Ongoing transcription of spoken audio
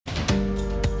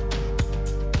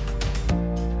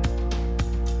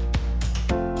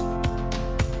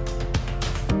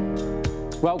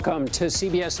Welcome to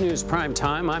CBS News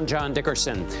Primetime. I'm John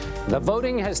Dickerson. The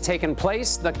voting has taken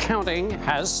place. The counting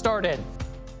has started.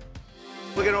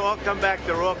 We're going to all come back.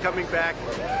 They're all coming back.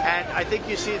 And I think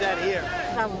you see that here.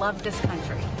 I love this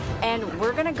country. And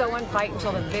we're going to go and fight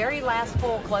until the very last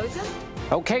poll closes.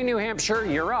 Okay, New Hampshire,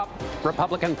 you're up.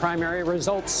 Republican primary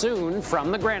results soon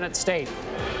from the Granite State.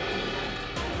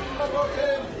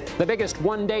 The biggest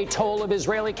one-day toll of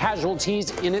Israeli casualties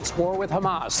in its war with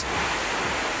Hamas,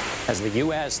 as the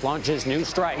U.S. launches new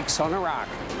strikes on Iraq.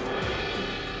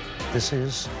 This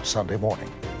is Sunday morning.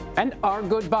 And our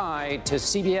goodbye to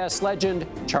CBS legend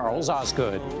Charles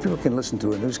Osgood. People can listen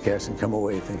to a newscast and come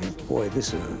away thinking, boy,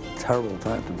 this is a terrible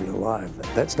time to be alive.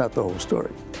 That's not the whole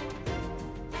story.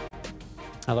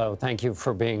 Hello, thank you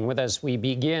for being with us. We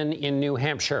begin in New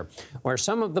Hampshire, where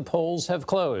some of the polls have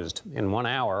closed. In 1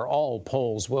 hour, all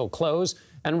polls will close,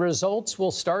 and results will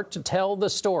start to tell the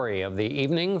story of the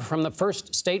evening from the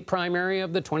first state primary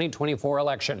of the 2024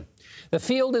 election. The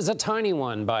field is a tiny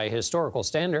one by historical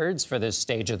standards for this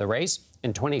stage of the race.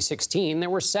 In 2016, there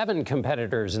were 7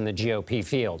 competitors in the GOP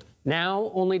field.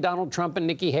 Now, only Donald Trump and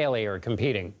Nikki Haley are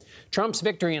competing. Trump's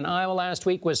victory in Iowa last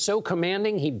week was so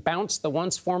commanding, he bounced the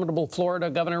once formidable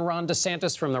Florida Governor Ron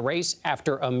DeSantis from the race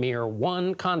after a mere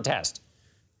 1 contest.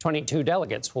 22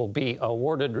 delegates will be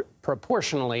awarded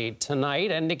proportionally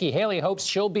tonight, and Nikki Haley hopes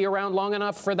she'll be around long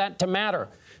enough for that to matter,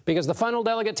 because the final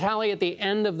delegate tally at the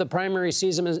end of the primary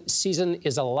season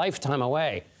is a lifetime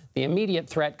away. The immediate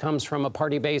threat comes from a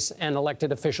party base and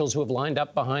elected officials who have lined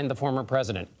up behind the former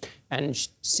president and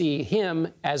see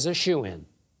him as a shoo-in.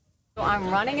 I'm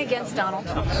running against Donald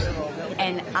Trump,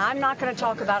 and I'm not going to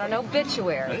talk about an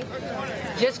obituary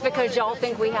just because y'all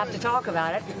think we have to talk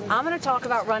about it. I'm going to talk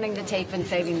about running the tape and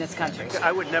saving this country.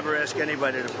 I would never ask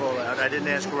anybody to pull out. I didn't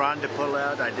ask Ron to pull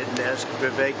out. I didn't ask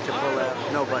Vivek to pull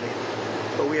out. Nobody.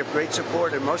 But we have great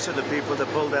support, and most of the people that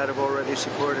pulled out have already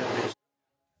supported me.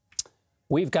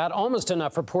 We've got almost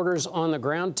enough reporters on the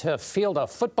ground to field a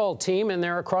football team, and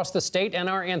they're across the state. And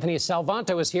our Anthony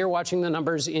Salvanto is here watching the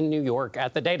numbers in New York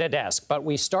at the data desk. But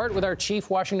we start with our chief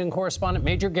Washington correspondent,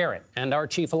 Major Garrett, and our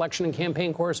chief election and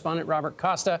campaign correspondent, Robert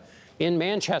Costa, in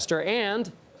Manchester,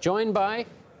 and joined by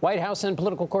White House and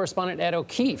political correspondent Ed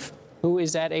O'Keefe, who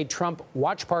is at a Trump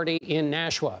watch party in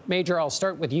Nashua. Major, I'll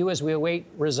start with you as we await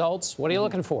results. What are you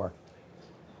looking for?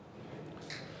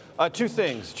 2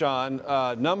 things, John.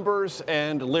 Numbers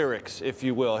and lyrics, if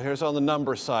you will. Here's on the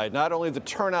number side, not only the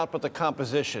turnout, but the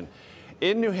composition.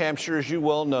 In New Hampshire, as you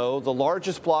well know, the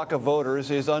largest block of voters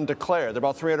is undeclared. There are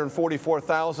about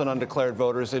 344,000 undeclared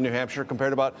voters in New Hampshire compared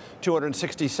to about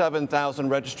 267,000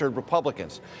 registered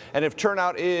Republicans. And if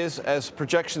turnout is, as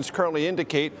projections currently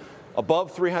indicate,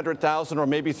 above 300,000 or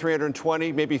maybe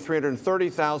 320, maybe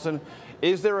 330,000,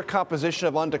 is there a composition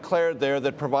of undeclared there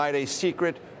that provide a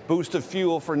secret boost of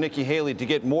fuel for Nikki Haley to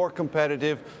get more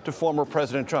competitive to former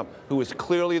President Trump, who is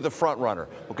clearly the front runner?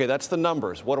 Okay, that's the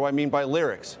numbers. What do I mean by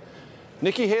lyrics?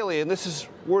 Nikki Haley, and this is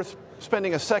worth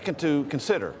spending a second to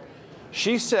consider,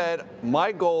 she said,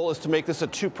 my goal is to make this a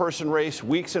 2-person race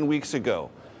weeks and weeks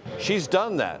ago. She's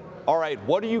done that. All right,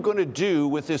 what are you going to do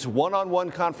with this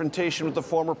one-on-one confrontation with the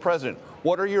former president?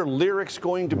 What are your lyrics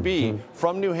going to be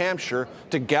from New Hampshire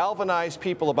to galvanize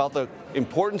people about the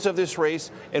importance of this race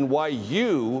and why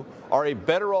you are a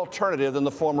better alternative than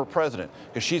the former president?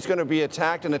 Because she's going to be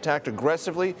attacked and attacked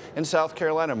aggressively in South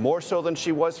Carolina, more so than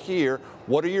she was here.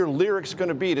 What are your lyrics going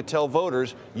to be to tell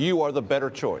voters you are the better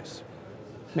choice?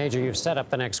 Major, you've set up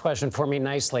the next question for me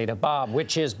nicely to Bob,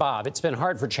 which is, Bob, it's been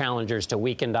hard for challengers to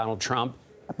weaken Donald Trump.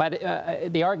 But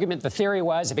the argument, the theory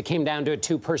was, if it came down to a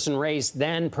 2-person race,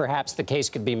 then perhaps the case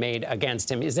could be made against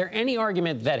him. Is there any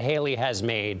argument that Haley has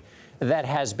made that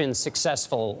has been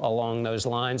successful along those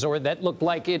lines, or that looked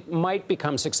like it might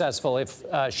become successful if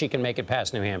she can make it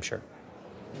past New Hampshire?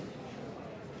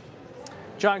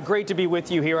 John, great to be with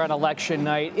you here on election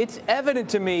night. It's evident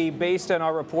to me, based on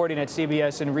our reporting at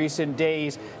CBS in recent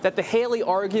days, that the Haley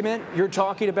argument you're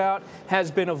talking about has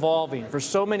been evolving. For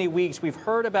so many weeks, we've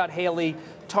heard about Haley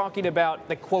talking about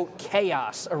the, quote,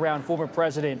 chaos around former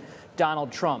President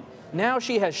Donald Trump. Now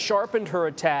she has sharpened her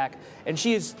attack, and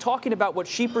she is talking about what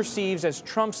she perceives as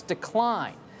Trump's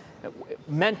decline.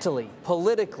 Mentally,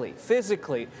 politically,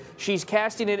 physically. She's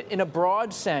casting it in a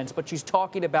broad sense, but she's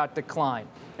talking about decline.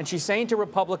 And she's saying to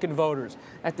Republican voters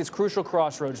at this crucial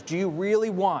crossroads, do you really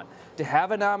want to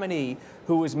have a nominee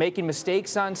who is making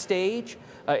mistakes on stage?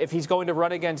 If he's going to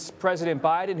run against President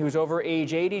Biden, who's over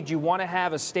age 80, do you want to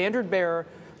have a standard bearer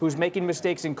who's making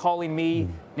mistakes and calling me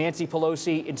Nancy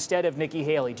Pelosi instead of Nikki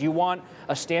Haley? Do you want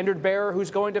a standard bearer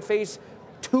who's going to face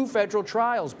 2 federal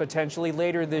trials potentially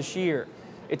later this year?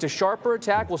 It's a sharper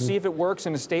attack. We'll see if it works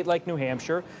in a state like New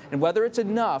Hampshire and whether it's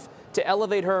enough to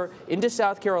elevate her into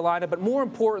South Carolina, but more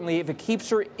importantly, if it keeps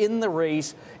her in the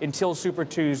race until Super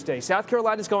Tuesday. South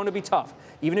Carolina is going to be tough.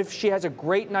 Even if she has a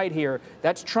great night here,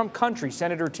 that's Trump country.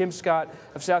 Senator Tim Scott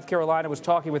of South Carolina was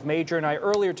talking with Major and I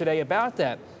earlier today about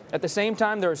that. At the same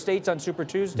time, there are states on Super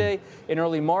Tuesday in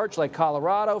early March like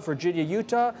Colorado, Virginia,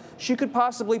 Utah. She could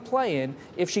possibly play in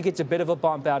if she gets a bit of a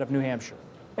bump out of New Hampshire.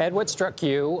 Ed, what struck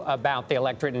you about the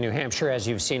electorate in New Hampshire as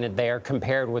you've seen it there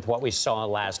compared with what we saw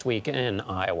last week in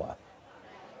Iowa?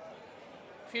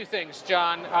 A few things,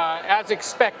 John. As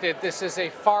expected, this is a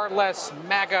far less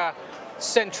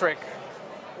MAGA-centric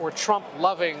or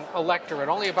Trump-loving electorate.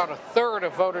 Only about a third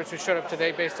of voters who showed up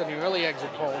today, based on the early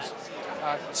exit polls,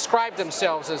 describe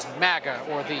themselves as MAGA,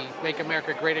 or the Make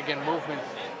America Great Again movement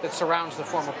that surrounds the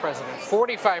former president.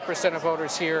 45% of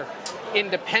voters here,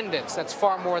 independents. That's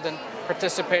far more than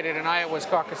participated in Iowa's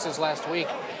caucuses last week.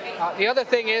 The other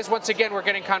thing is, once again, we're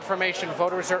getting confirmation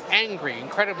voters are angry,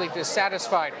 incredibly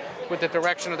dissatisfied with the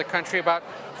direction of the country. About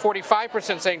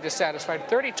 45% saying dissatisfied,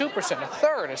 32%, a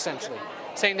third essentially,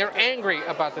 saying they're angry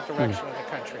about the direction of the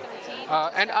country.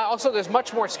 And also there's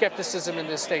much more skepticism in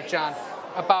this state, John,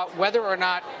 about whether or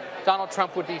not Donald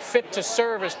Trump would be fit to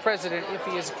serve as president if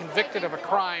he is convicted of a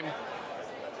crime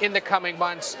in the coming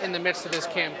months in the midst of this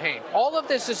campaign. All of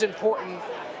this is important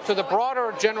to the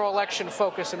broader general election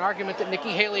focus, an argument that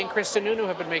Nikki Haley and Chris Sununu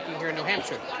have been making here in New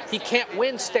Hampshire. He can't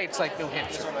win states like New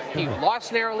Hampshire. He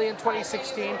lost narrowly in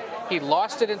 2016. He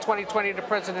lost it in 2020 to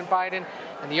President Biden.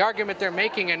 And the argument they're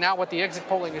making, and now what the exit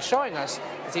polling is showing us,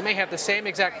 is he may have the same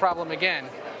exact problem again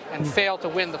and fail to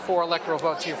win the 4 electoral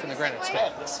votes here from the Granite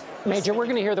State. Major, we're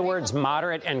going to hear the words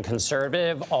moderate and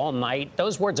conservative all night.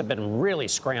 Those words have been really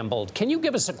scrambled. Can you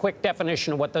give us a quick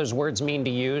definition of what those words mean to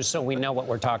you so we know what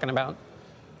we're talking about?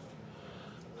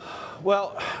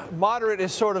 Well, moderate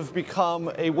has sort of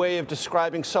become a way of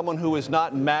describing someone who is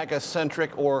not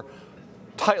MAGA-centric or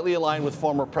tightly aligned with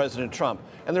former President Trump.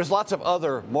 And there's lots of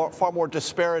other, far more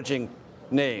disparaging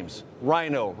names.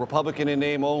 Rhino, Republican in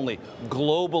name only,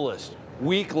 globalist,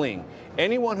 weakling.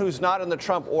 Anyone who's not in the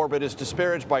Trump orbit is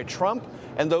disparaged by Trump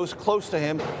and those close to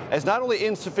him as not only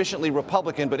insufficiently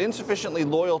Republican, but insufficiently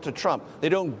loyal to Trump. They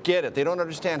don't get it. They don't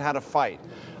understand how to fight.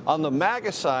 On the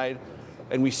MAGA side,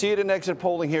 and we see it in exit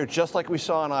polling here, just like we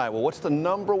saw in Iowa, what's the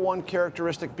 #1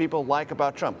 characteristic people like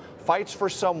about Trump? Fights for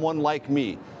someone like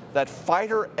me. That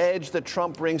fighter edge that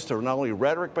Trump brings to not only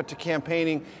rhetoric but to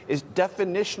campaigning is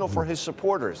definitional for his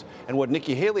supporters. And what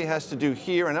Nikki Haley has to do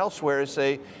here and elsewhere is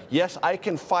say, yes, I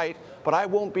can fight, but I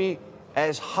won't be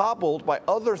as hobbled by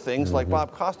other things like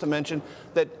Bob Costa mentioned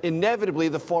that inevitably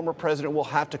the former president will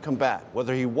have to combat,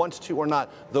 whether he wants to or not.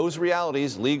 Those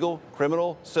realities, legal,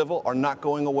 criminal, civil, are not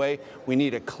going away. We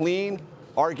need a clean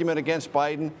argument against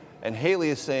Biden, and Haley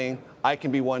is saying, I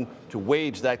can be one to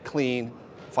wage that clean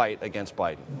fight against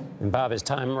Biden. And Bob, as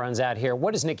time runs out here,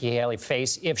 what does Nikki Haley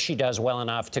face if she does well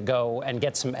enough to go and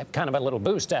get some kind of a little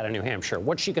boost out of New Hampshire?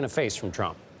 What's she going to face from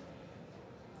Trump?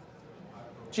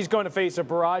 She's going to face a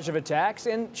barrage of attacks,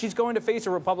 and she's going to face a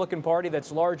Republican Party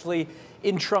that's largely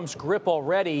in Trump's grip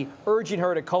already, urging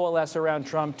her to coalesce around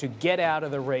Trump to get out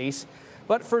of the race.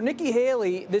 But for Nikki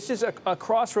Haley, this is a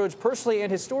crossroads personally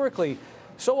and historically.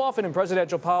 So often in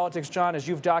presidential politics, John, as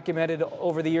you've documented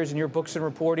over the years in your books and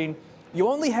reporting, you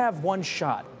only have one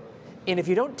shot. And if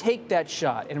you don't take that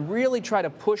shot and really try to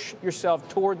push yourself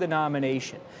toward the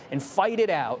nomination and fight it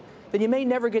out, then you may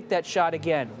never get that shot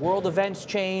again. World events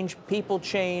change, people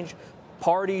change,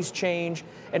 parties change.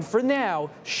 And for now,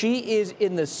 she is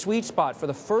in the sweet spot for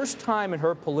the first time in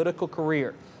her political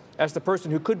career as the person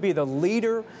who could be the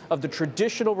leader of the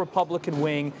traditional Republican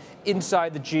wing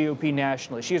inside the GOP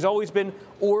nationally. She has always been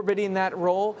orbiting that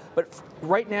role, but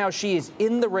right now she is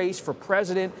in the race for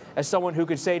president as someone who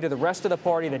could say to the rest of the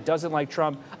party that doesn't like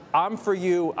Trump, I'm for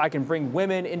you. I can bring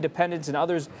women, independents, and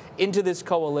others into this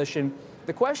coalition.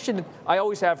 The question I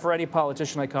always have for any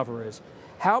politician I cover is,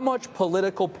 how much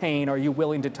political pain are you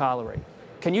willing to tolerate?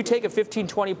 Can you take a 15,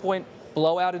 20-point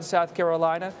blowout in South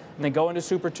Carolina and then go into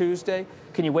Super Tuesday?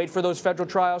 Can you wait for those federal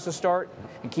trials to start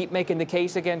and keep making the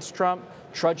case against Trump,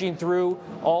 trudging through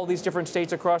all these different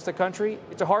states across the country?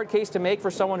 It's a hard case to make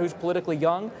for someone who's politically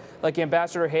young, like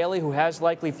Ambassador Haley, who has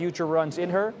likely future runs in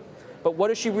her. But what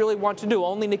does she really want to do?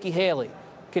 Only Nikki Haley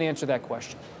can answer that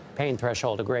question. Pain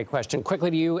threshold, a great question.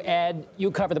 Quickly to you, Ed, you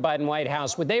cover the Biden White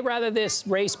House. Would they rather this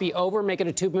race be over, make it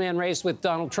a two-man race with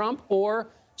Donald Trump, or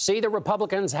see the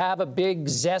Republicans have a big,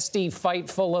 zesty fight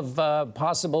full of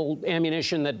possible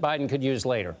ammunition that Biden could use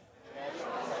later?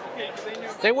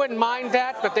 They wouldn't mind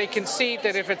that, but they concede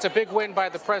that if it's a big win by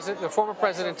the former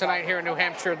president tonight here in New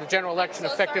Hampshire, the general election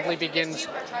effectively begins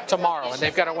tomorrow. And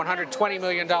they've got a $120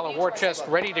 million war chest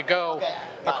ready to go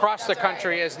across the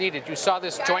country as needed. You saw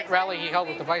this joint rally he held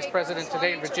with the vice president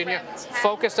today in Virginia,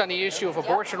 focused on the issue of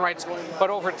abortion rights, but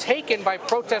overtaken by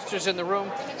protesters in the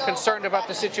room concerned about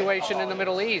the situation in the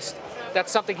Middle East.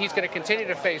 That's something he's going to continue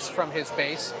to face from his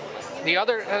base. The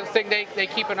other thing they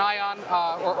keep an eye on,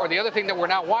 or the other thing that we're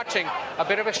now watching, a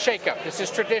bit of a shakeup. This is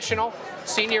traditional.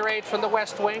 Senior aides from the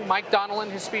West Wing, Mike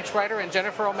Donnellan, his speechwriter, and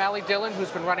Jennifer O'Malley Dillon,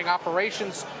 who's been running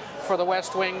operations for the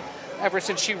West Wing ever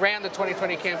since she ran the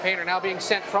 2020 campaign, are now being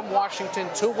sent from Washington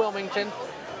to Wilmington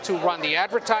to run the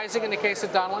advertising in the case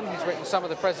of Donnellan. He's written some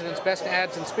of the president's best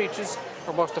ads and speeches,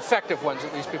 or most effective ones,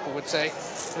 at least people would say.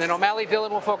 And then O'Malley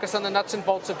Dillon will focus on the nuts and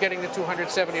bolts of getting the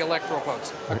 270 electoral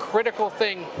votes. A critical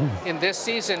thing in this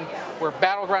season where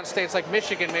battleground states like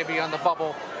Michigan may be on the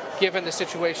bubble, given the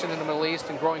situation in the Middle East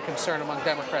and growing concern among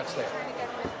Democrats there.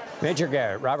 Major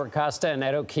Garrett, Robert Costa, and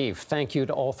Ed O'Keefe, thank you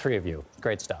to all three of you.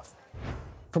 Great stuff.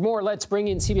 For more, let's bring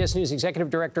in CBS News Executive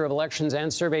Director of Elections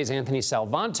and Surveys, Anthony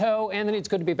Salvanto. Anthony, it's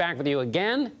good to be back with you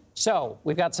again. So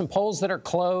we've got some polls that are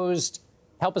closed.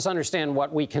 Help us understand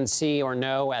what we can see or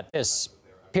know at this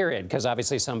period, because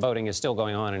obviously some voting is still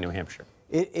going on in New Hampshire.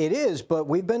 It is, but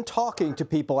we've been talking to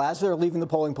people as they're leaving the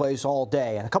polling place all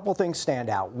day, and a couple of things stand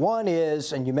out. One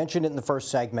is, and you mentioned it in the first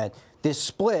segment, this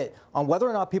split on whether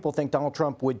or not people think Donald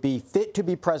Trump would be fit to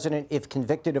be president if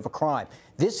convicted of a crime.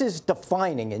 This is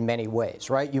defining in many ways,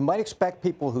 right? You might expect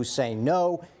people who say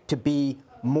no to be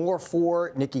more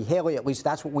for Nikki Haley. At least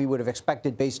that's what we would have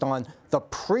expected based on the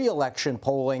pre-election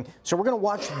polling. So we're going to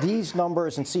watch these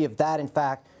numbers and see if that, in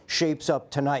fact, shapes up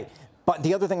tonight. But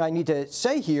the other thing I need to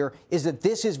say here is that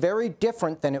this is very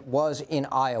different than it was in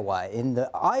Iowa. In the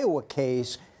Iowa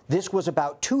case, this was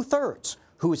about 2/3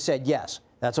 who said yes.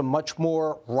 That's a much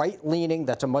more right-leaning,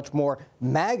 that's a much more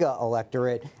MAGA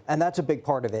electorate, and that's a big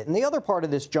part of it. And the other part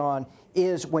of this, John,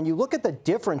 is when you look at the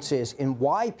differences in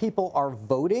why people are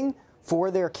voting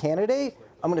for their candidate,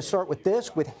 I'm going to start with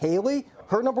this, with Haley.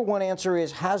 Her number one answer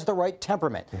is has the right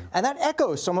temperament. And that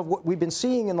echoes some of what we've been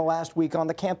seeing in the last week on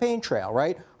the campaign trail,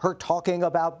 right? Her talking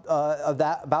about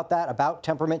about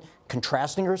temperament,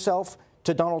 contrasting herself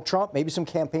to Donald Trump, maybe some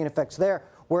campaign effects there.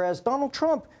 Whereas Donald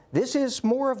Trump, this is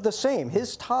more of the same.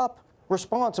 His top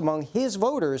response among his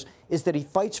voters is that he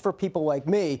fights for people like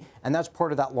me, and that's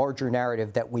part of that larger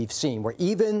narrative that we've seen, where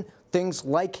even things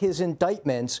like his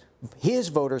indictments, his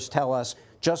voters tell us,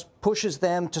 just pushes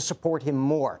them to support him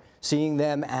more, seeing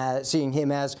him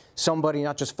as somebody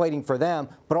not just fighting for them,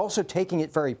 but also taking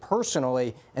it very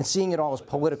personally and seeing it all as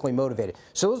politically motivated.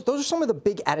 So those are some of the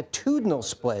big attitudinal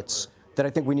splits that I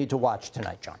think we need to watch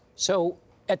tonight, John. So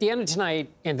at the end of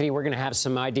tonight, Anthony, we're going to have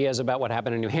some ideas about what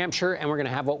happened in New Hampshire, and we're going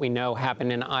to have what we know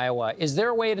happened in Iowa. Is there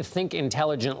a way to think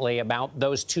intelligently about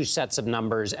those two sets of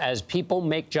numbers as people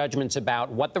make judgments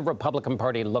about what the Republican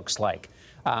Party looks like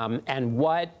and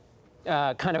what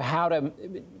kind of how to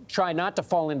try not to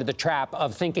fall into the trap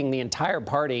of thinking the entire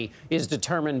party is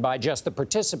determined by just the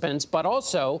participants, but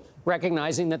also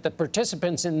recognizing that the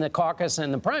participants in the caucus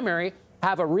and the primary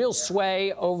have a real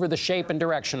sway over the shape and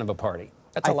direction of a party?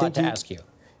 That's a lot to ask you.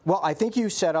 Well, I think you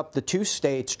set up the two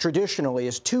states traditionally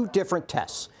as two different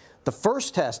tests. The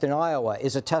first test in Iowa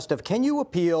is a test of can you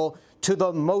appeal to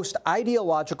the most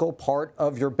ideological part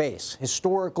of your base.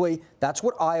 Historically, that's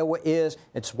what Iowa is.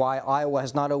 It's why Iowa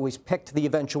has not always picked the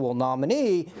eventual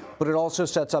nominee, but it also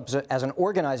sets up as an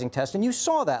organizing test. And you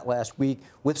saw that last week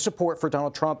with support for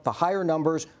Donald Trump, the higher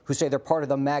numbers who say they're part of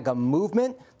the MAGA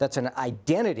movement. That's an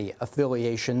identity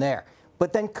affiliation there.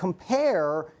 But then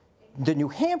compare the New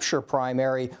Hampshire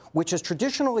primary, which is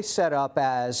traditionally set up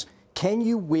as can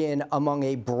you win among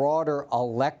a broader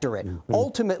electorate?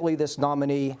 Ultimately, this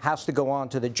nominee has to go on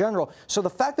to the general. So the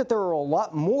fact that there are a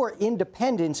lot more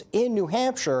independents in New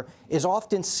Hampshire is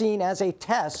often seen as a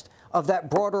test of that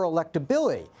broader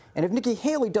electability. And if Nikki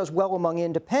Haley does well among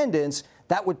independents,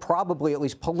 that would probably at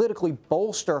least politically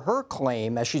bolster her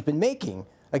claim, as she's been making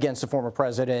against the former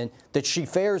president, that she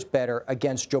fares better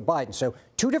against Joe Biden. So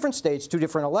two different states, two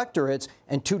different electorates,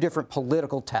 and two different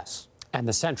political tests. And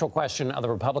the central question of the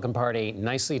Republican Party,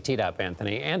 nicely teed up,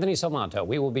 Anthony. Anthony Salvanto,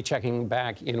 we will be checking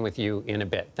back in with you in a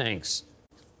bit. Thanks.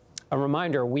 A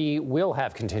reminder, we will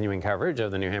have continuing coverage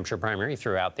of the New Hampshire primary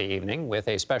throughout the evening with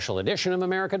a special edition of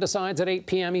America Decides at 8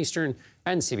 p.m. Eastern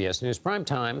and CBS News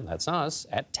Primetime, that's us,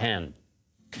 at 10.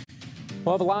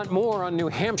 We'll have a lot more on New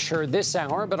Hampshire this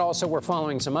hour, but also we're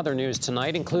following some other news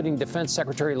tonight, including Defense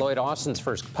Secretary Lloyd Austin's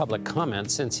first public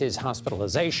comment since his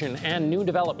hospitalization and new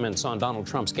developments on Donald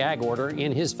Trump's gag order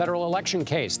in his federal election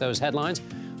case. Those headlines,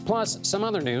 Plus, some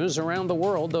other news around the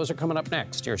world. Those are coming up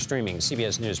next. You're streaming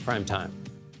CBS News Primetime.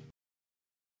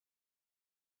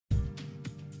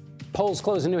 Polls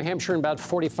close in New Hampshire in about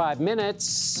 45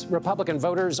 minutes. Republican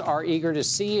voters are eager to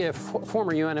see if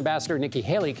former UN Ambassador Nikki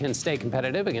Haley can stay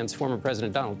competitive against former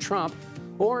President Donald Trump,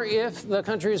 or if the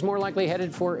country is more likely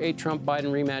headed for a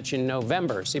Trump-Biden rematch in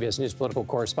November. CBS News political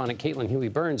correspondent Caitlin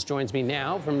Huey-Burns joins me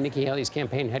now from Nikki Haley's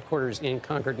campaign headquarters in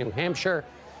Concord, New Hampshire.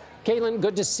 Caitlin,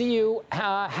 good to see you.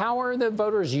 How are the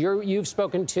voters you've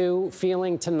spoken to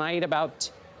feeling tonight about,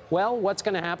 well, what's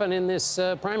going to happen in this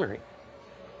primary?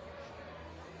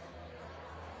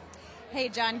 Hey,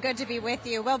 John, good to be with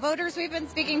you. Well, voters we've been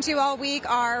speaking to all week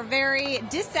are very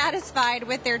dissatisfied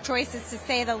with their choices, to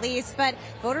say the least. But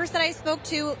voters that I spoke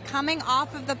to coming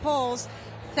off of the polls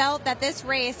felt that this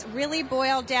race really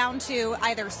boiled down to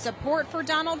either support for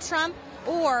Donald Trump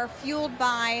or fueled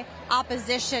by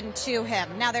opposition to him.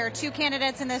 Now, there are two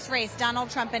candidates in this race,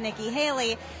 Donald Trump and Nikki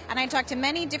Haley, and I talked to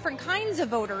many different kinds of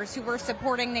voters who were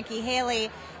supporting Nikki Haley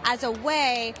as a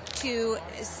way to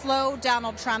slow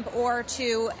Donald Trump or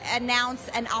to announce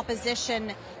an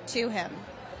opposition to him.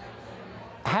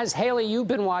 Has Haley, you've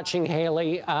been watching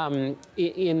Haley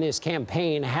in this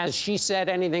campaign, has she said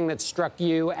anything that struck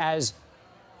you as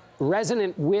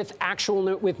resonant with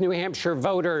New Hampshire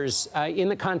voters in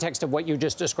the context of what you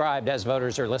just described as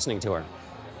voters are listening to her?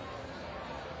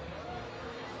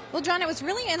 Well, John, it was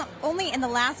really only in the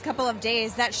last couple of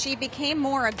days that she became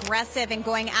more aggressive in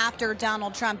going after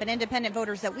Donald Trump. And independent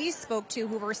voters that we spoke to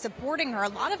who were supporting her, a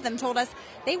lot of them told us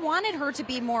they wanted her to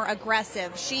be more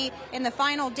aggressive. She, in the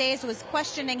final days, was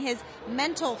questioning his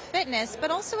mental fitness, but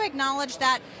also acknowledged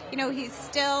that, you know, he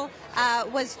still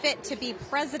was fit to be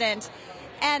president.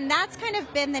 And that's kind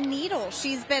of been the needle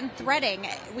she's been threading.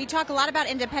 We talk a lot about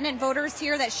independent voters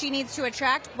here that she needs to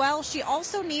attract. Well, she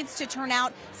also needs to turn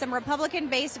out some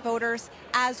Republican-based voters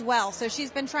as well. So she's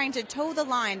been trying to toe the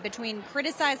line between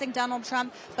criticizing Donald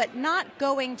Trump, but not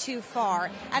going too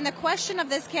far. And the question of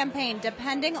this campaign,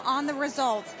 depending on the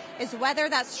results, is whether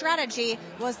that strategy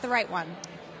was the right one.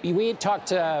 We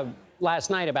talked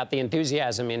last night about the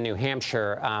enthusiasm in New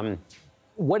Hampshire.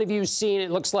 What have you seen? It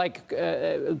looks like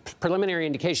preliminary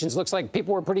indications looks like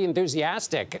people were pretty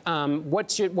enthusiastic.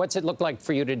 What's it look like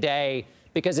for you today?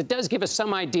 Because it does give us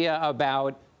some idea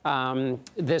about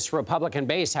this Republican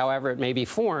base, however it may be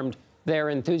formed, their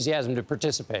enthusiasm to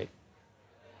participate.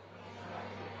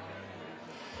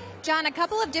 John, a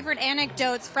couple of different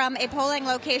anecdotes from a polling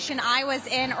location I was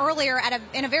in earlier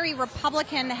in a very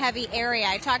Republican-heavy area.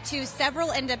 I talked to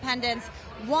several independents.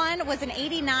 One was an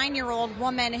 89-year-old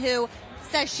woman who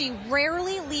says she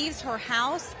rarely leaves her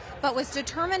house, but was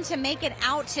determined to make it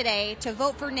out today to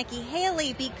vote for Nikki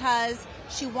Haley because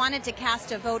she wanted to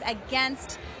cast a vote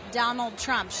against Donald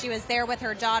Trump. She was there with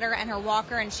her daughter and her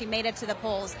walker, and she made it to the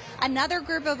polls. Another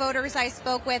group of voters I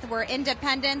spoke with were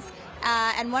independents,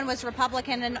 and one was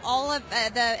Republican, and all of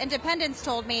the independents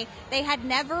told me they had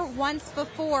never once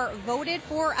before voted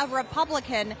for a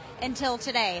Republican until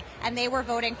today, and they were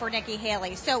voting for Nikki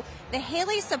Haley. So the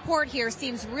Haley support here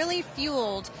seems really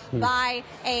fueled by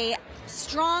a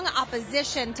strong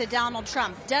opposition to Donald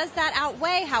Trump. Does that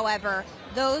outweigh, however,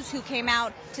 those who came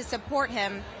out to support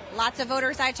him? Lots of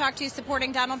voters I talked to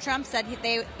supporting Donald Trump said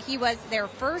he was their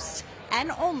first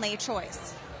and only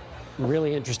choice.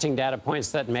 Really interesting data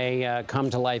points that may come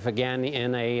to life again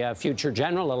in a future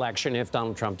general election if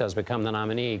Donald Trump does become the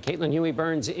nominee. Caitlin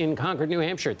Huey-Burns in Concord, New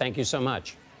Hampshire. Thank you so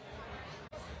much.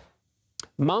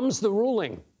 Mum's the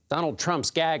ruling. Donald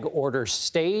Trump's gag order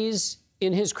stays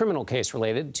in his criminal case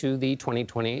related to the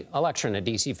 2020 election. A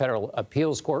D.C. federal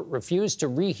appeals court refused to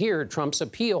rehear Trump's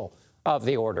appeal of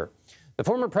the order. The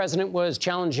former president was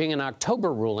challenging an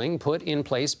October ruling put in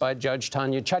place by Judge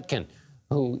Tanya Chutkan,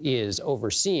 who is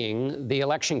overseeing the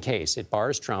election case. It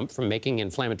bars Trump from making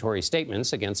inflammatory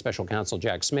statements against special counsel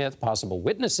Jack Smith, possible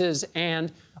witnesses,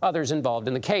 and others involved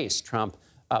in the case. Trump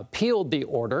appealed the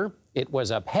order. It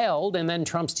was upheld, and then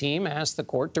Trump's team asked the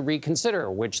court to reconsider,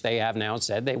 which they have now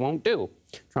said they won't do.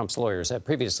 Trump's lawyers have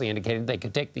previously indicated they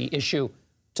could take the issue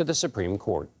to the Supreme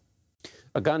Court.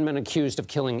 A gunman accused of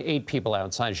killing 8 people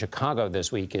outside Chicago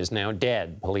this week is now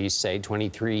dead. Police say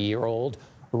 23-year-old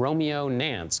Romeo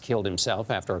Nance killed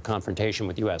himself after a confrontation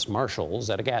with U.S. Marshals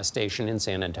at a gas station in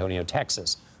San Antonio,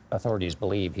 Texas. Authorities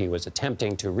believe he was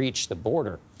attempting to reach the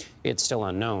border. It's still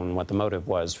unknown what the motive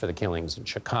was for the killings in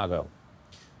Chicago.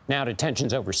 Now to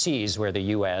tensions overseas, where the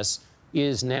U.S.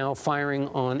 is now firing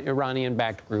on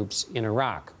Iranian-backed groups in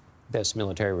Iraq. This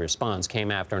military response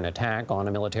came after an attack on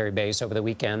a military base over the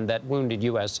weekend that wounded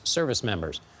U.S. service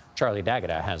members. Charlie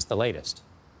D'Agata has the latest.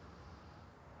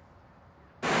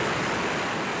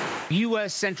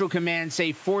 U.S. Central Command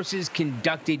say forces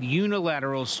conducted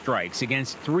unilateral strikes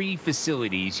against 3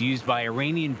 facilities used by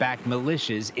Iranian-backed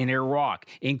militias in Iraq,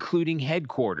 including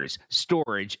headquarters,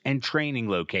 storage, and training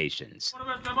locations.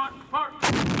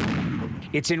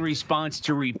 It's in response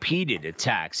to repeated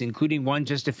attacks, including one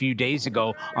just a few days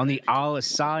ago on the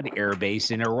Al-Assad air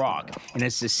base in Iraq, in a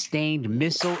sustained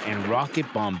missile and rocket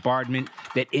bombardment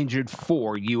that injured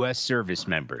 4 U.S. service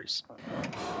members.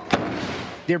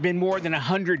 There have been more than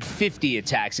 150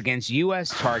 attacks against U.S.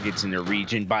 targets in the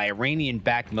region by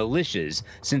Iranian-backed militias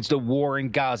since the war in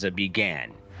Gaza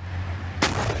began.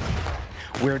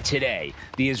 Where today,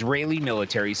 the Israeli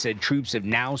military said troops have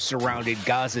now surrounded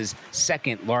Gaza's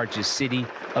second-largest city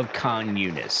of Khan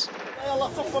Yunis.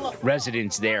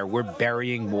 Residents there were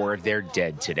burying more of their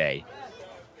dead today.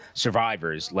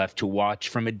 Survivors left to watch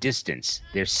from a distance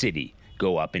their city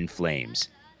go up in flames.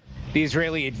 The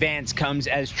Israeli advance comes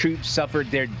as troops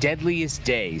suffered their deadliest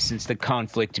day since the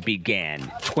conflict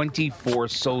began. 24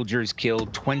 soldiers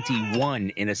killed,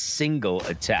 21 in a single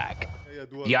attack.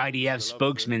 The IDF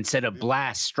spokesman said a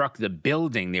blast struck the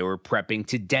building they were prepping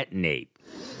to detonate.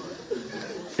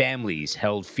 Families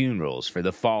held funerals for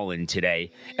the fallen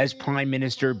today as Prime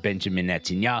Minister Benjamin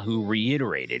Netanyahu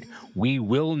reiterated, "We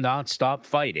will not stop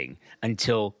fighting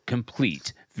until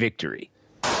complete victory."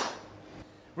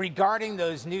 Regarding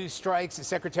those new strikes,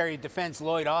 Secretary of Defense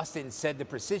Lloyd Austin said the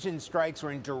precision strikes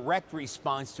were in direct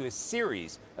response to a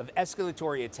series of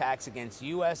escalatory attacks against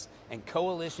U.S. and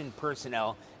coalition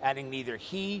personnel, adding neither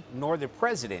he nor the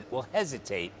president will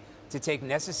hesitate to take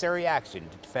necessary action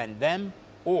to defend them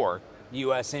or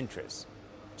U.S. interests.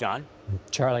 John?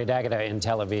 Charlie D'Agata in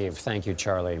Tel Aviv. Thank you,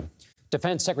 Charlie.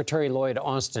 Defense Secretary Lloyd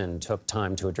Austin took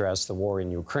time to address the war in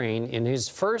Ukraine in his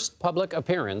first public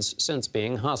appearance since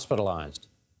being hospitalized.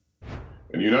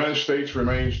 And the United States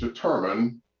remains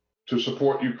determined to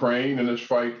support Ukraine in its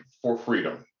fight for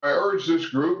freedom. I urge this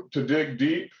group to dig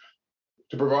deep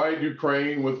to provide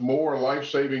Ukraine with more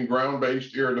life-saving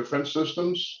ground-based air defense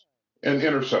systems and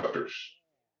interceptors.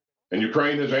 And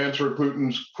Ukraine has answered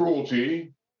Putin's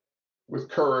cruelty with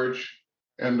courage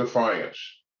and defiance.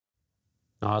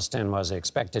 Austin was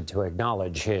expected to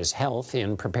acknowledge his health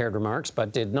in prepared remarks,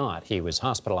 but did not. He was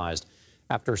hospitalized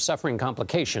after suffering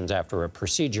complications after a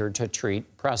procedure to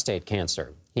treat prostate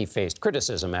cancer. He faced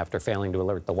criticism after failing to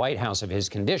alert the White House of his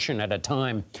condition at a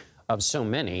time of so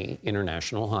many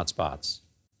international hotspots.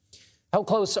 How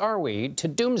close are we to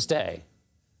doomsday?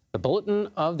 The Bulletin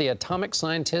of the Atomic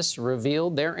Scientists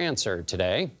revealed their answer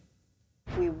today.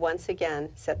 We once again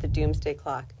set the doomsday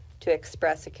clock to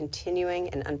express a continuing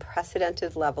and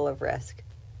unprecedented level of risk.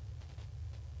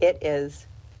 It is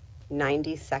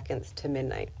 90 seconds to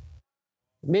midnight.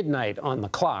 Midnight on the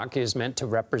clock is meant to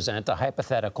represent a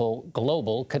hypothetical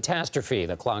global catastrophe.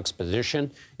 The clock's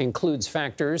position includes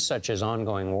factors such as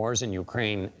ongoing wars in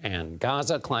Ukraine and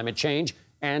Gaza, climate change,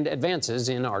 and advances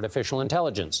in artificial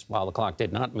intelligence. While the clock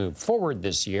did not move forward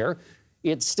this year,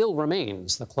 it still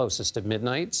remains the closest to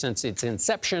midnight since its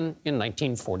inception in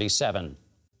 1947.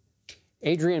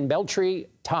 Adrian Beltre,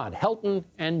 Todd Helton,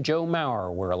 and Joe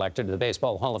Mauer were elected to the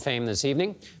Baseball Hall of Fame this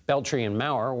evening. Beltre and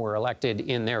Mauer were elected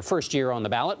in their first year on the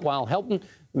ballot, while Helton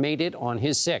made it on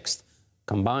his 6th.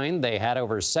 Combined, they had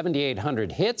over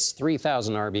 7,800 hits,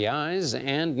 3,000 RBIs,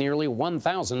 and nearly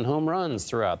 1,000 home runs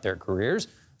throughout their careers.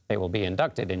 They will be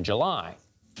inducted in July.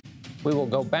 We will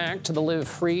go back to the live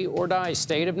free or die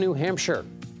state of New Hampshire,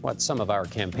 what some of our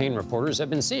campaign reporters have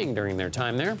been seeing during their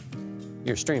time there.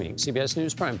 You're streaming CBS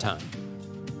News Primetime.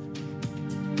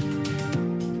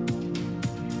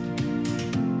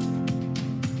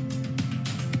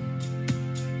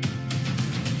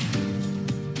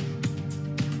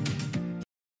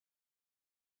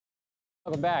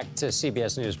 Welcome back to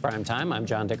CBS News Primetime. I'm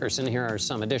John Dickerson. Here are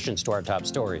some additions to our top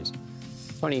stories.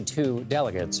 22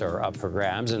 delegates are up for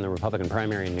grabs in the Republican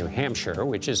primary in New Hampshire,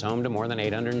 which is home to more than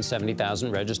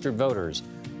 870,000 registered voters.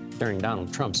 During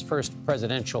Donald Trump's first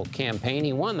presidential campaign,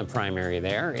 he won the primary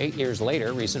there. 8 years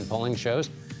later, recent polling shows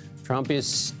Trump is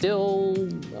still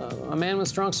a man with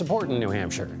strong support in New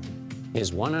Hampshire.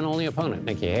 His one and only opponent,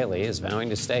 Nikki Haley, is vowing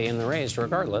to stay in the race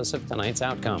regardless of tonight's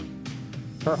outcome.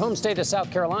 Her home state of South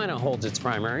Carolina holds its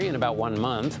primary in about 1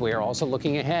 month. We are also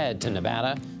looking ahead to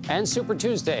Nevada and Super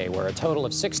Tuesday, where a total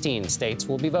of 16 states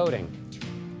will be voting.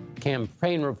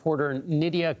 Campaign reporter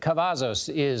Nydia Cavazos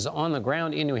is on the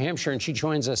ground in New Hampshire, and she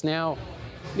joins us now.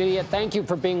 Nydia, thank you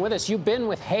for being with us. You've been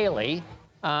with Haley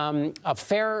for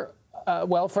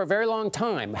a very long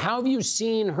time. How have you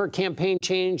seen her campaign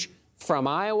change from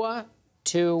Iowa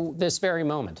to this very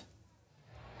moment?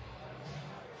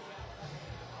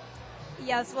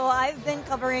 Yes, well, I've been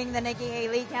covering the Nikki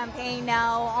Haley campaign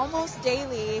now almost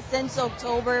daily since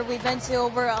October. We've been to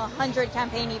over 100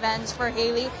 campaign events for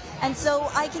Haley. And so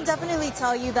I can definitely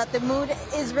tell you that the mood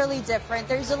is really different.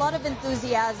 There's a lot of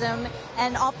enthusiasm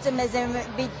and optimism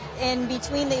in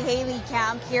between the Haley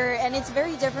camp here. And it's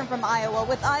very different from Iowa.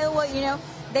 With Iowa, you know,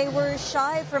 they were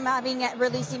shy from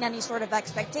releasing any sort of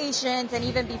expectations, and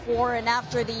even before and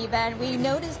after the event, we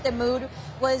noticed the mood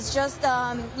was just,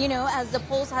 you know, as the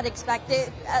polls had expected,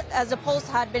 as the polls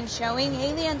had been showing.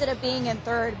 Haley ended up being in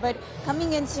third, but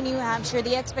coming into New Hampshire,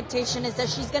 the expectation is that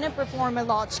she's going to perform a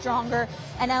lot stronger.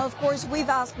 And now, of course, we've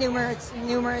asked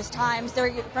numerous times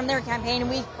from their campaign, and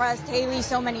we've pressed Haley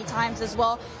so many times as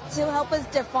well to help us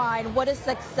define what is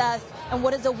success and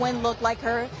what does a win look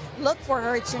for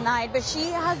her tonight. But she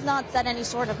has not set any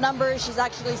sort of numbers. She's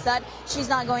actually said she's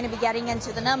not going to be getting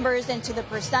into the numbers, into the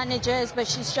percentages, but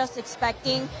she's just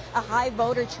expecting a high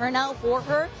voter turnout for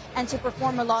her and to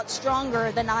perform a lot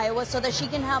stronger than Iowa so that she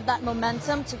can have that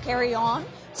momentum to carry on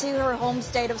to her home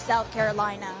state of South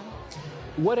Carolina.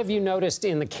 What have you noticed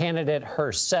in the candidate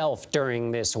herself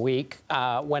during this week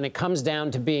when it comes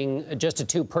down to being just a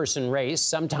two-person race?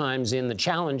 Sometimes in the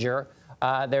challenger,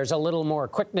 there's a little more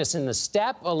quickness in the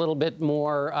step, a little bit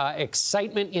more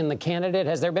excitement in the candidate.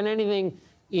 Has there been anything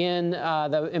in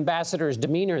the ambassador's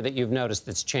demeanor that you've noticed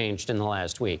that's changed in the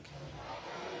last week?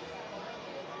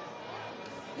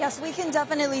 Yes, we can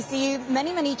definitely see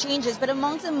many changes, but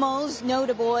amongst the most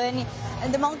notable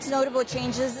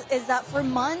changes is that for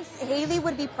months, Haley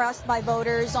would be pressed by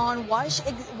voters on why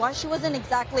she wasn't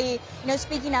exactly, you know,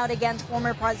 speaking out against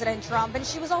former President Trump, and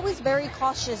she was always very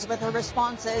cautious with her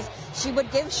responses. She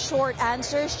would give short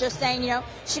answers, just saying, you know,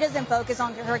 she doesn't focus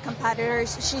on her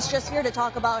competitors. She's just here to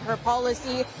talk about her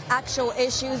policy, actual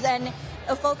issues, and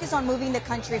a focus on moving the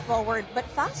country forward. But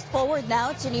fast forward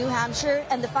now to New Hampshire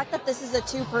and the fact that this is a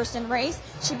two-person race,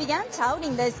 she began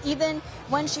touting this even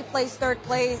when she was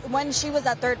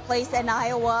at third place in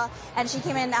Iowa and she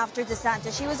came in after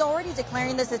DeSantis. She was already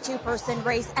declaring this a two-person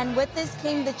race, and with this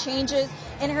came the changes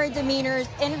in her demeanors,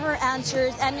 in her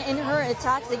answers, and in her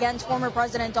attacks against former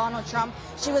President Donald Trump.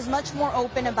 She was much more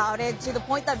open about it, to the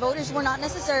point that voters were not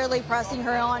necessarily pressing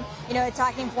her on, you know,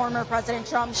 attacking former President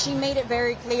Trump. She made it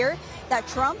very clear that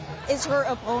Trump is her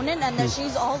opponent and that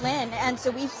she's all in. And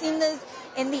so we've seen this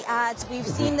in the ads. We've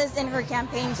seen this in her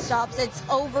campaign stops. It's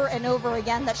over and over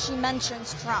again that she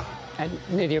mentions Trump. And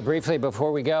Nydia, briefly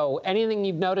before we go, anything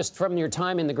you've noticed from your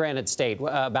time in the Granite State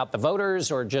about the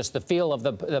voters or just the feel of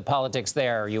the politics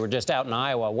there? You were just out in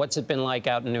Iowa. What's it been like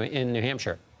out in New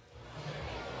Hampshire?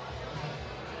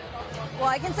 Well,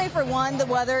 I can say for one, the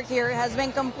weather here has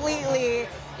been completely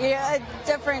a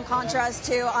different contrast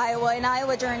to Iowa. In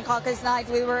Iowa during caucus night,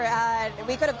 we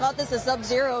could have called this a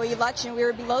sub-zero election. We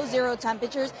were below zero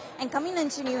temperatures. And coming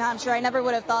into New Hampshire, I never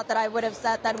would have thought that I would have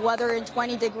said that weather in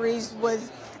 20 degrees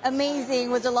was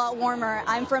amazing, was a lot warmer.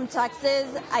 I'm from Texas.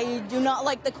 I do not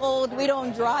like the cold. We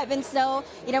don't drive in snow.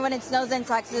 You know, when it snows in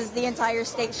Texas, the entire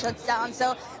state shuts down.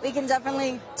 So we can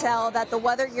definitely tell that the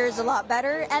weather here is a lot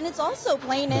better. And it's also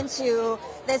playing into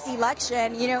this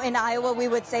election. You know, in Iowa, we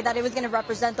would say that it was going to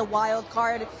represent the wild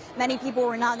card. Many people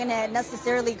were not going to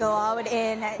necessarily go out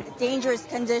in dangerous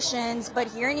conditions. But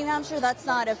here in New Hampshire, that's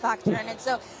not a factor in it.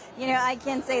 So, you know, I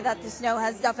can say that the snow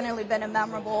has definitely been a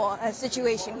memorable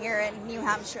situation here in New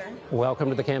Hampshire. Welcome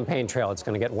to the campaign trail. It's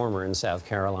going to get warmer in South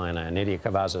Carolina. Nydia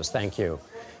Cavazos, thank you.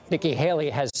 Nikki Haley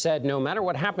has said no matter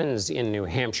what happens in New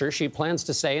Hampshire, she plans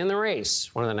to stay in the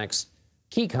race. One of the next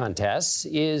key contests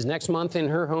is next month in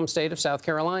her home state of South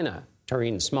Carolina.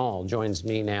 Tareen Small joins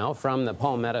me now from the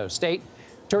Palmetto State.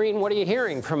 Tareen, what are you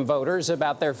hearing from voters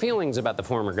about their feelings about the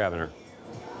former governor?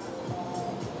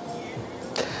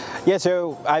 Yeah,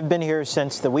 so I've been here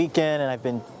since the weekend, and I've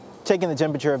been taking the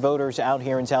temperature of voters out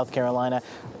here in South Carolina.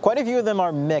 Quite a few of them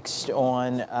are mixed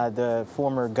on the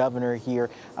former governor here.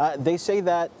 They say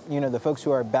that, you know, the folks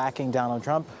who are backing Donald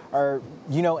Trump are,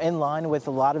 you know, in line with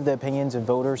a lot of the opinions of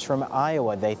voters from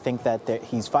Iowa. They think that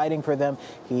he's fighting for them.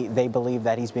 They believe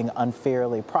that he's being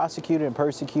unfairly prosecuted and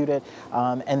persecuted.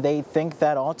 And they think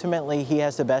that ultimately he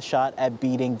has the best shot at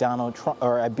beating Donald Trump,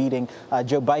 or at beating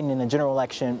Joe Biden in a general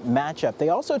election matchup. They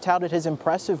also touted his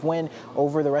impressive win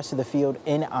over the rest of the field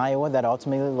in Iowa that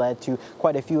ultimately led to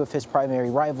quite a few of his primary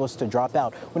rivals to drop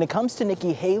out. When it comes to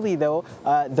Nikki Haley, though,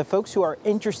 the folks who are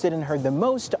interested in her the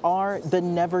most are the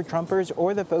never-Trumpers,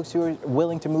 or the folks who are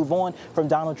willing to move on from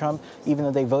Donald Trump, even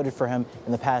though they voted for him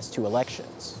in the past two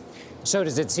elections. So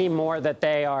does it seem more that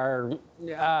they are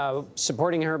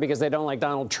supporting her because they don't like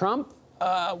Donald Trump?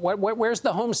 Where's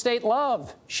the home state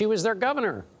love? She was their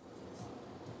governor.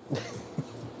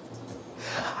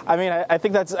 I mean, I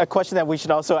think that's a question that we should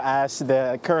also ask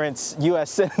the current U.S.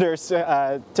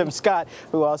 Senator Tim Scott,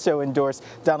 who also endorsed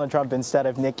Donald Trump instead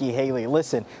of Nikki Haley.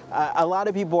 Listen, a lot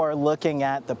of people are looking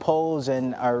at the polls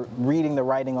and are reading the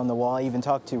writing on the wall. I even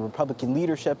talked to Republican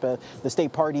leadership, the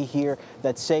state party here,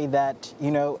 that say that, you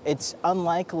know, it's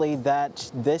unlikely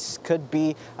that this could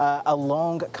be a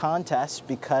long contest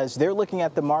because they're looking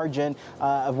at the margin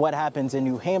of what happens in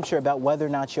New Hampshire about whether or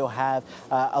not she'll have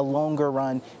a longer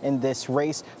run in this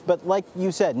race. But like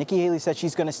you said, Nikki Haley said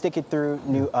she's going to stick it through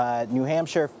New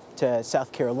Hampshire to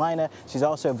South Carolina. She's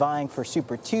also vying for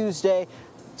Super Tuesday.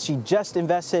 She just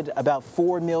invested about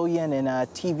 $4 million in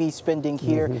TV spending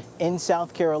here in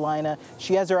South Carolina.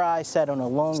 She has her eyes set on a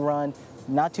long run.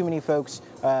 Not too many folks,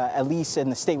 at least in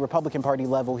the state Republican Party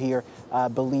level here,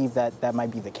 believe that that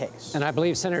might be the case. And I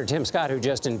believe Senator Tim Scott, who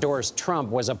just endorsed Trump,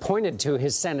 was appointed to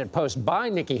his Senate post by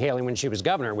Nikki Haley when she was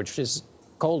governor, which is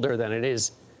colder than it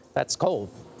is. That's cold.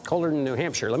 Colder than New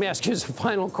Hampshire. Let me ask you this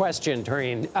final question,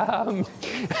 Tareen.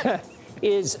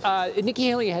 Nikki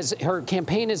Haley her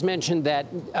campaign has mentioned that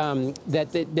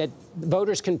that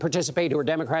voters can participate who are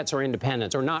Democrats or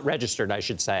independents, or not registered, I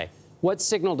should say. What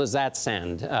signal does that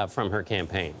send from her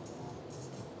campaign?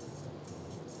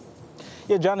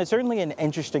 Yeah, John, it's certainly an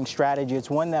interesting strategy. It's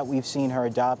one that we've seen her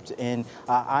adopt in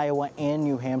Iowa and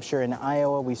New Hampshire. In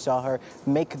Iowa, we saw her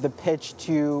make the pitch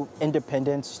to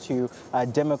independents, to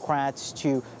Democrats,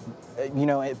 to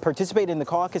participate in the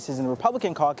caucuses, in the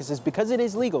Republican caucuses, because it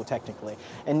is legal technically.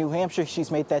 In New Hampshire, she's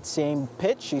made that same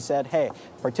pitch. She said, hey,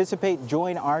 participate,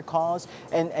 join our cause.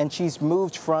 And she's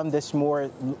moved from this more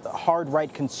hard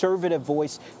right conservative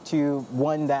voice to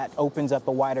one that opens up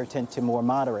a wider tent to more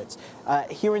moderates.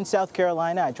 Here in South Carolina,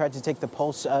 I tried to take the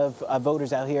pulse of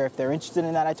voters out here if they're interested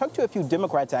in that. I talked to a few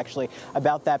Democrats actually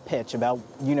about that pitch, about,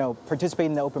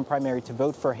 participating in the open primary to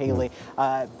vote for Haley.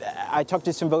 I talked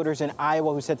to some voters in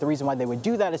Iowa who said the reason why they would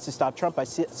do that is to stop Trump. I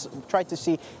tried to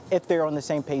see if they're on the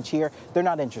same page here. They're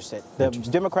not interested. The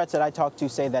Democrats that I talked to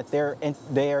say that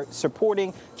they're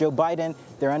supporting Joe Biden.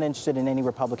 They're uninterested in any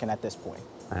Republican at this point.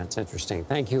 That's interesting.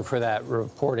 Thank you for that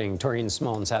reporting, Taureen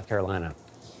Small in South Carolina.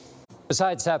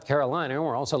 Besides South Carolina,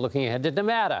 we're also looking ahead to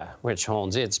Nevada, which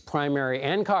holds its primary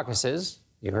and caucuses,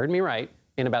 you heard me right,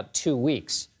 in about 2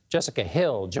 weeks. Jessica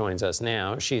Hill joins us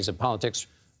now. She's a politics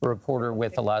reporter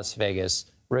with the Las Vegas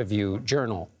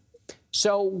Review-Journal.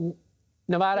 So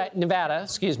Nevada,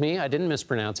 excuse me, I didn't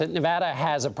mispronounce it. Nevada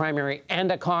has a primary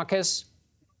and a caucus.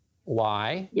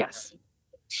 Why? Yes.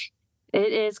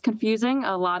 It is confusing.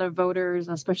 A lot of voters,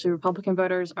 especially Republican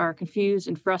voters, are confused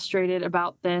and frustrated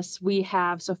about this.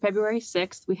 So February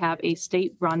 6th, we have a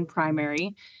state-run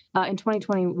primary. In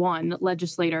 2021,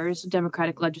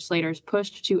 Democratic legislators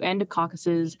pushed to end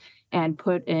caucuses and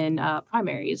put in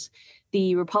primaries.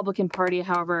 The Republican Party,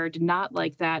 however, did not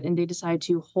like that, and they decided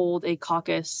to hold a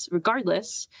caucus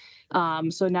regardless.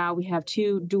 So now we have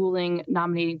two dueling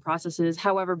nominating processes.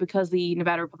 However, because the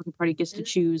Nevada Republican Party gets to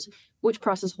choose which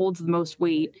process holds the most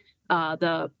weight,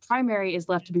 the primary is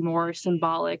left to be more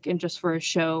symbolic and just for a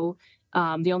show.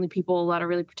 The only people that are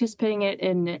really participating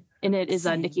in it is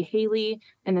Nikki Haley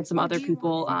and then some other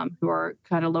people who are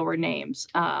kind of lower names.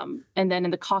 And then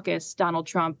in the caucus, Donald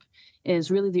Trump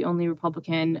is really the only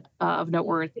Republican of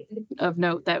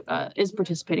note that is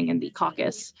participating in the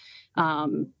caucus.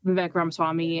 Vivek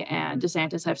Ramaswamy and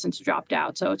DeSantis have since dropped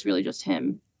out, so it's really just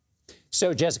him.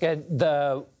 So, Jessica,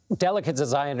 the delegates,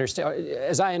 as I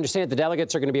understand, the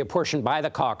delegates are going to be apportioned by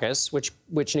the caucus, which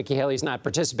Nikki Haley's not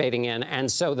participating in,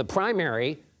 and so the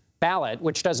primary ballot,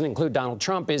 which doesn't include Donald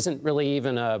Trump, isn't really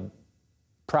even a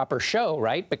proper show,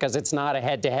 right? Because it's not a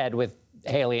head-to-head with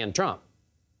Haley and Trump.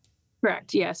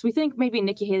 Correct. Yes. We think maybe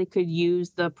Nikki Haley could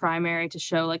use the primary to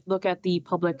show, look at the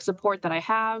public support that I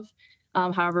have.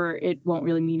 However, it won't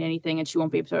really mean anything, and she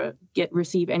won't be able to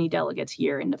receive any delegates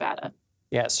here in Nevada.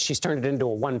 Yes, she's turned it into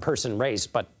a one-person race,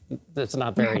 but that's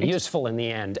not very useful in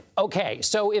the end. Okay,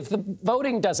 so if the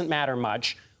voting doesn't matter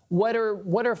much, what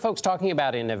are folks talking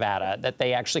about in Nevada that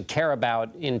they actually care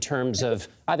about in terms of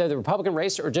either the Republican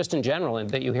race or just in general, and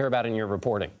that you hear about in your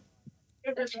reporting?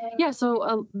 Yeah, so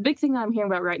a big thing that I'm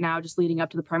hearing about right now, just leading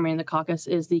up to the primary and the caucus,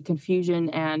 is the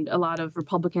confusion. And a lot of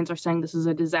Republicans are saying this is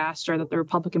a disaster that the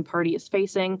Republican Party is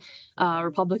facing.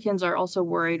 Republicans are also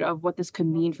worried of what this could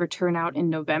mean for turnout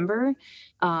in November.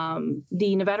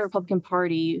 The Nevada Republican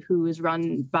Party, who is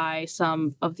run by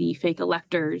some of the fake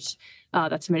electors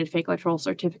that submitted fake electoral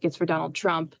certificates for Donald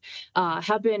Trump,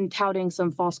 have been touting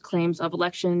some false claims of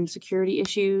election security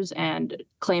issues and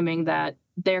claiming that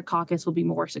their caucus will be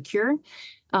more secure,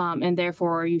 and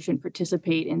therefore you shouldn't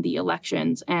participate in the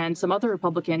elections. And some other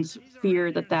Republicans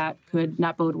fear that that could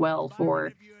not bode well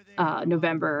for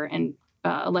November and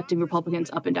electing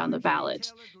Republicans up and down the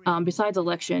ballot. Besides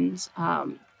elections,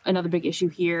 another big issue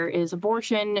here is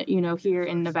abortion. Here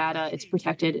in Nevada, it's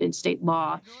protected in state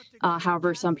law.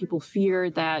 However, some people fear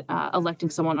that electing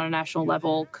someone on a national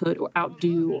level could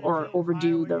outdo or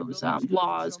overdo those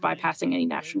laws by passing any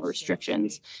national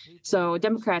restrictions. So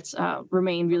Democrats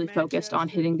remain really focused on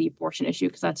hitting the abortion issue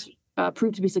because that's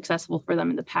proved to be successful for them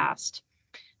in the past.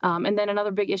 And then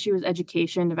another big issue is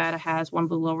education. Nevada has one of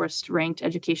the lowest ranked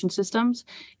education systems,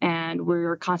 and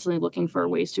we're constantly looking for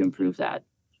ways to improve that.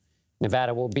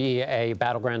 Nevada will be a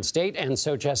battleground state, and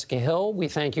so Jessica Hill, we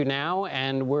thank you now,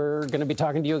 and we're going to be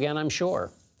talking to you again, I'm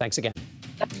sure. Thanks again.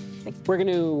 We're going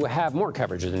to have more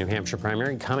coverage of the New Hampshire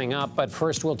primary coming up, but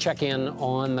first we'll check in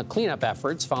on the cleanup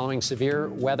efforts following severe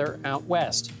weather out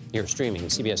west. You're streaming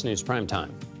CBS News Primetime.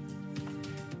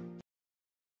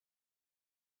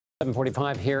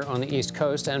 7:45 here on the East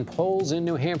Coast, and polls in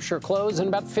New Hampshire close in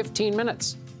about 15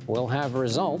 minutes. We'll have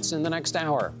results in the next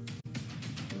hour.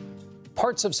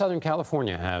 Parts of Southern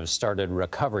California have started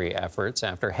recovery efforts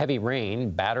after heavy rain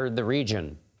battered the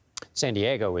region. San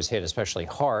Diego was hit especially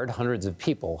hard. Hundreds of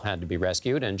people had to be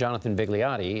rescued, and Jonathan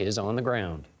Vigliotti is on the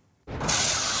ground.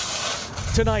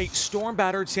 Tonight,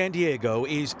 storm-battered San Diego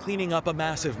is cleaning up a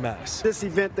massive mess. This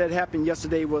event that happened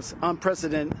yesterday was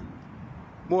unprecedented,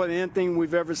 more than anything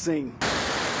we've ever seen.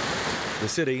 The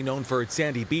city, known for its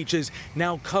sandy beaches,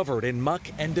 now covered in muck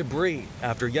and debris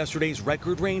after yesterday's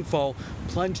record rainfall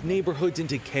plunged neighborhoods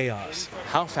into chaos.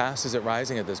 How fast is it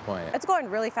rising at this point? It's going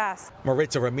really fast.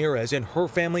 Maritza Ramirez and her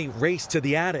family raced to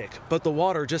the attic, but the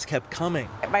water just kept coming.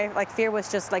 My fear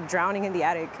was just drowning in the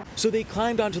attic. So they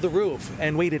climbed onto the roof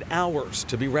and waited hours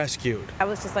to be rescued. I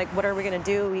was just like, what are we going to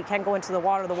do? We can't go into the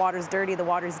water. The water's dirty. The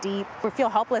water's deep. We feel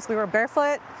helpless. We were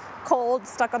barefoot, cold,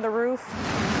 stuck on the roof.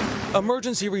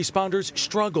 Emergency responders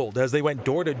struggled as they went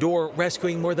door to door,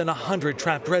 rescuing more than 100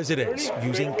 trapped residents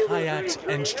using kayaks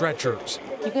and stretchers.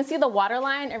 You can see the water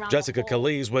line around. Jessica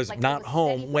Calise was not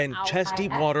home when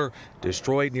chest-deep water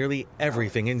destroyed nearly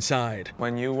everything inside.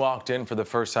 When you walked in for the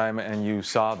first time and you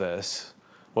saw this,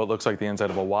 what looks like the inside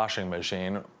of a washing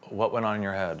machine, what went on in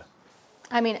your head?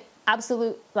 I mean,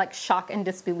 absolute shock and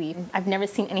disbelief. I've never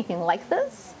seen anything like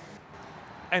this.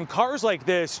 And cars like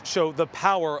this show the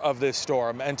power of this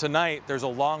storm. And tonight, there's a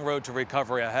long road to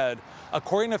recovery ahead.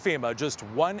 According to FEMA, just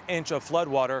 1 inch of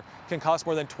floodwater can cost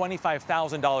more than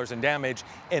 $25,000 in damage.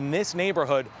 In this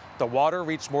neighborhood, the water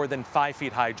reached more than 5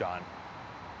 feet high, John.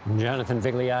 Jonathan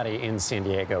Vigliotti in San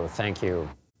Diego, thank you.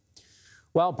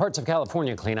 While parts of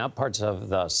California clean up, parts of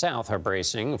the South are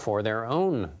bracing for their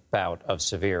own bout of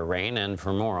severe rain. And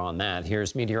for more on that,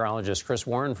 here's meteorologist Chris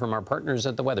Warren from our partners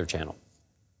at the Weather Channel.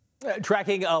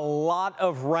 Tracking a lot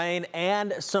of rain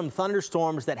and some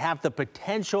thunderstorms that have the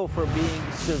potential for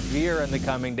being severe in the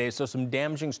coming days. So some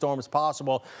damaging storms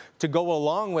possible to go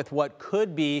along with what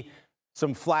could be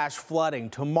some flash flooding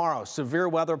tomorrow. Severe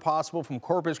weather possible from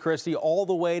Corpus Christi all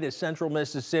the way to central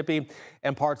Mississippi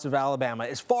and parts of Alabama.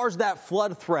 As far as that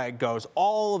flood threat goes,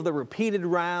 all of the repeated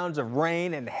rounds of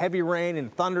rain and heavy rain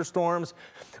and thunderstorms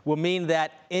will mean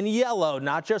that in yellow,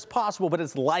 not just possible, but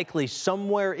it's likely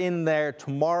somewhere in there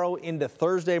tomorrow into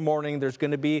Thursday morning, there's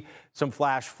going to be some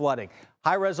flash flooding.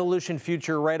 High-resolution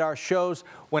future radar shows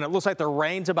when it looks like the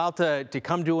rain's about to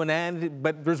come to an end,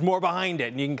 but there's more behind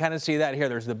it. And you can kind of see that here.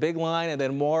 There's the big line and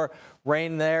then more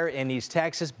rain there in East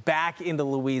Texas, back into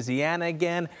Louisiana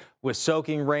again, with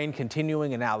soaking rain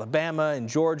continuing in Alabama and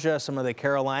Georgia, some of the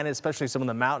Carolinas, especially some of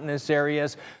the mountainous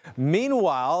areas.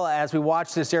 Meanwhile, as we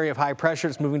watch this area of high pressure,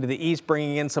 it's moving to the east,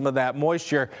 bringing in some of that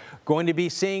moisture, going to be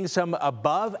seeing some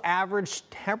above average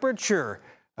temperature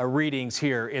readings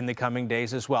here in the coming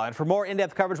days as well. And for more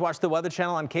in-depth coverage, watch the Weather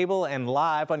Channel on cable and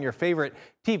live on your favorite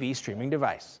TV streaming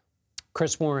device.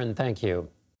 Chris Warren, thank you.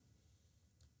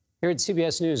 Here at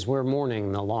CBS News, we're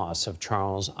mourning the loss of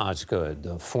Charles Osgood,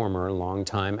 the former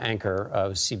longtime anchor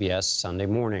of CBS Sunday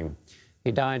Morning.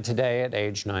 He died today at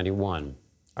age 91.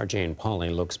 Our Jane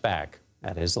Pauley looks back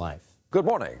at his life. Good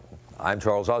morning. I'm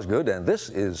Charles Osgood, and this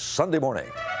is Sunday Morning.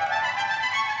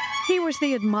 He was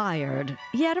the admired,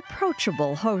 yet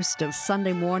approachable host of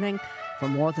Sunday Morning for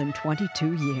more than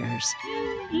 22 years.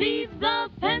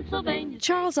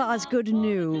 Charles Osgood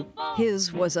knew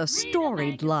his was a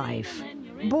storied life.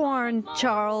 Born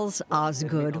Charles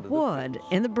Osgood Wood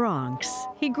in the Bronx,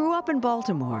 he grew up in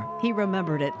Baltimore. He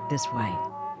remembered it this way.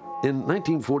 In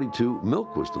 1942,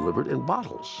 milk was delivered in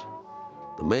bottles.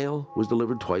 The mail was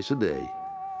delivered twice a day,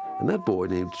 and that boy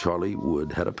named Charlie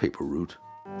Wood had a paper route.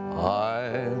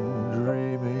 I'm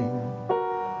dreaming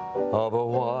of a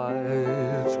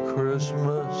white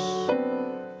Christmas.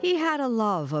 He had a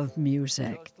love of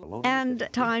music and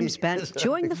time spent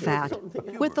chewing the fat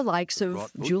with the likes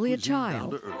of Julia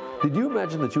Child. Did you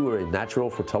imagine that you were a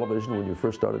natural for television when you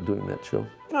first started doing that show?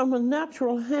 I'm a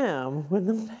natural ham, when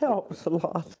that helps a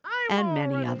lot. And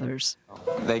many others.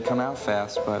 They come out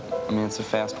fast, but I mean, it's a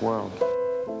fast world.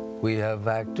 We have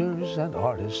actors and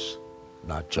artists,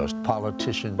 not just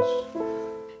politicians.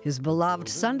 His beloved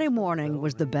Sunday morning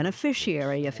was the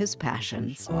beneficiary of his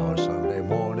passions. Our Sunday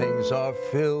mornings are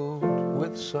filled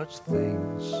with such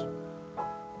things.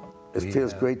 It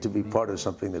feels great to be part of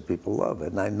something that people love,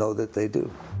 and I know that they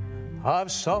do.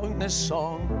 I've sung this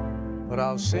song, but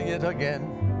I'll sing it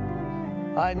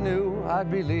again. I knew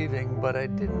I'd be leaving, but I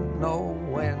didn't know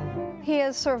when. He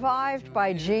is survived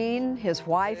by Jean, his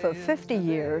wife of 50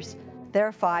 years,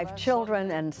 their 5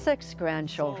 children and 6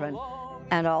 grandchildren,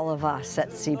 and all of us at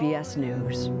CBS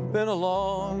News. Been a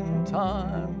long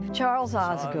time. Charles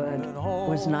Osgood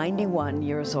was 91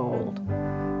 years old.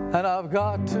 And I've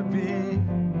got to be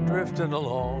drifting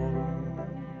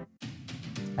along.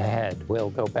 Ahead, we'll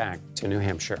go back to New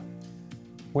Hampshire,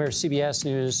 where CBS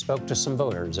News spoke to some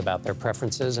voters about their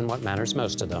preferences and what matters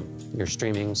most to them. You're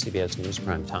streaming CBS News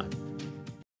Primetime.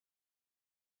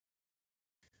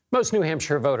 Most New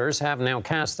Hampshire voters have now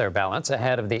cast their ballots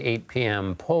ahead of the 8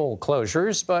 p.m. poll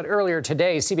closures. But earlier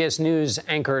today, CBS News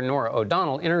anchor Norah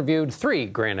O'Donnell interviewed 3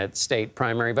 Granite State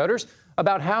primary voters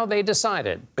about how they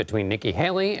decided between Nikki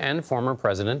Haley and former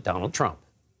President Donald Trump.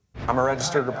 I'm a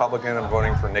registered Republican. I'm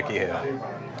voting for Nikki Haley.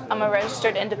 I'm a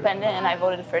registered independent, and I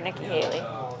voted for Nikki Haley.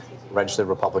 Registered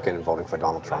Republican and voting for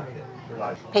Donald Trump.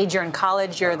 Paige, you're in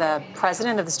college. You're the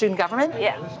president of the student government?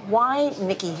 Yeah. Why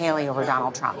Nikki Haley over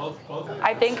Donald Trump?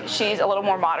 I think she's a little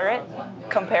more moderate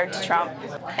compared to Trump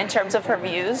in terms of her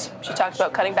views. She talked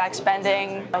about cutting back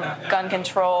spending, gun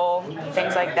control,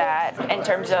 things like that. In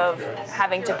terms of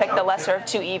having to pick the lesser of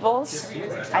 2 evils,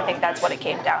 I think that's what it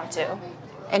came down to.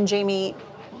 And Jamie,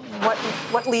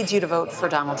 what leads you to vote for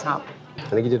Donald Trump? I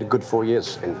think he did a good 4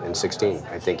 years in 16.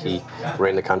 I think he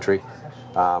ran the country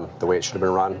the way it should have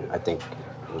been run. I think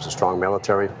it was a strong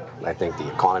military. I think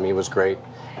the economy was great.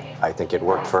 I think it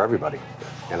worked for everybody.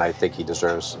 And I think he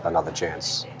deserves another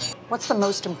chance. What's the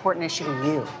most important issue to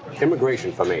you?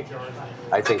 Immigration for me.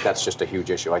 I think that's just a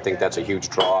huge issue. I think that's a huge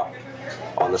draw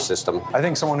on the system. I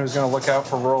think someone who's going to look out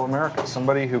for rural America,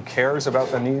 somebody who cares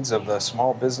about the needs of the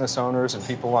small business owners and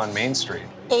people on Main Street.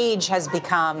 Age has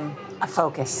become a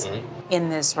focus in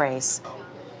this race.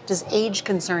 Does age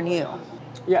concern you?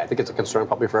 Yeah, I think it's a concern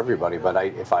probably for everybody, but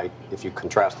if you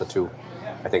contrast the two,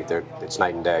 I think it's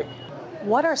night and day.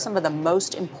 What are some of the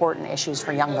most important issues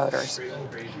for young voters?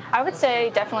 I would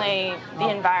say definitely the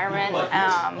environment.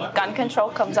 Gun control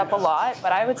comes up a lot,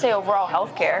 but I would say overall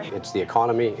health care. It's the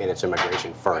economy and it's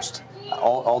immigration first.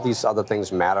 All these other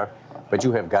things matter, but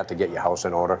you have got to get your house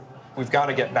in order. We've got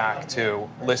to get back to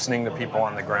listening to people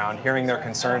on the ground, hearing their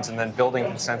concerns, and then building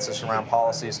consensus around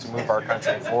policies to move our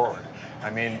country forward. I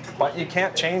mean, but you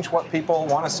can't change what people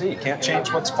want to see. You can't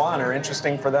change what's fun or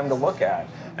interesting for them to look at.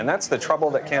 And that's the trouble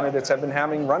that candidates have been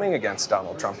having running against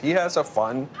Donald Trump. He has a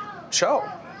fun show.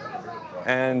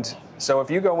 And so if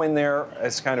you go in there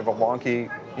as kind of a wonky,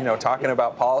 talking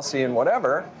about policy and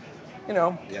whatever,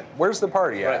 where's the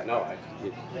party at? Right, no,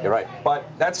 you're right. But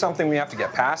that's something we have to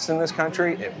get past in this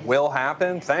country. It will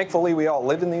happen. Thankfully, we all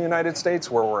live in the United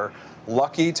States where we're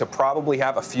lucky to probably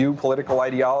have a few political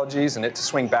ideologies and it to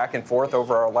swing back and forth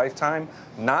over our lifetime.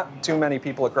 Not too many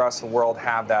people across the world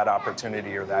have that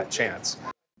opportunity or that chance.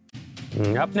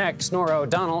 Up next, Norah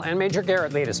O'Donnell and Major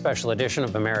Garrett lead a special edition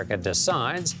of America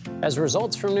Decides as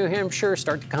results from New Hampshire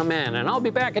start to come in. And I'll be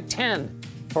back at 10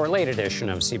 for a late edition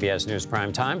of CBS News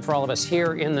Primetime. For all of us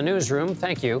here in the newsroom,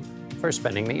 thank you for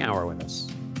spending the hour with us.